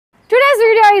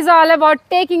is all about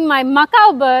taking my Macaw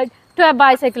Bird to a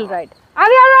bicycle ride. Are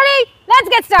we all ready? Let's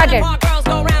get started.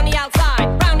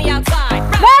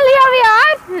 Well, here we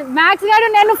are. Max garu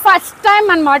nenu first time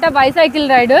anamata bicycle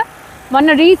ride.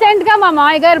 Monna recent ga ma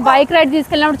maamaya garu bike ride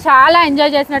తీసుకెళ్ళినప్పుడు చాలా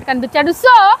enjoy చేసినట్టు కనిపించాడు.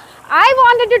 So, I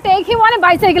wanted to take him on a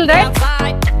bicycle ride.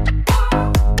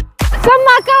 So,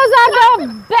 macaws are the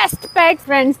best pet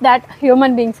friends that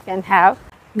human beings can have.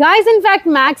 Guys, in fact,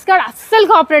 Max గారు అస్సలు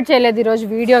cooperate చేయలేదు ఈరోజు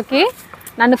వీడియోకి.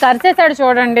 నన్ను కరిచేసాడు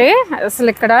చూడండి అసలు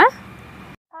ఇక్కడ.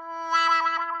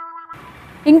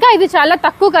 ఇంకా ఇది చాలా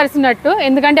తక్కువ కరిసినట్టు,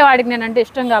 ఎందుకంటే వాడికి నేనంటే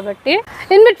ఇష్టం కాబట్టి.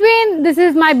 In between this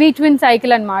is my బీట్వీన్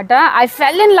cycle అనమాట. I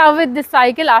fell in love with this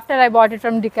cycle after I bought it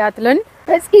from Decathlon.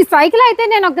 ఈ సైకిల్ అయితే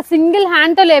నేను ఒక సింగిల్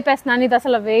హ్యాండ్తో లేపేస్తున్నాను. ఇది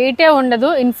అసలు వెయిటే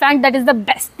ఉండదు. In fact that is the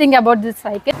best thing about this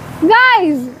cycle.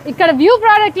 Guys, ఇక్కడ view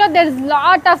ప్రోడక్ట్లో there is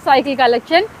lot of cycle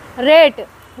collection.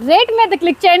 Rate మీద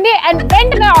క్లిక్ చేయండి అండ్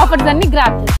వెంటనే ఆఫర్స్ అన్ని గ్రాబ్ చేయండి.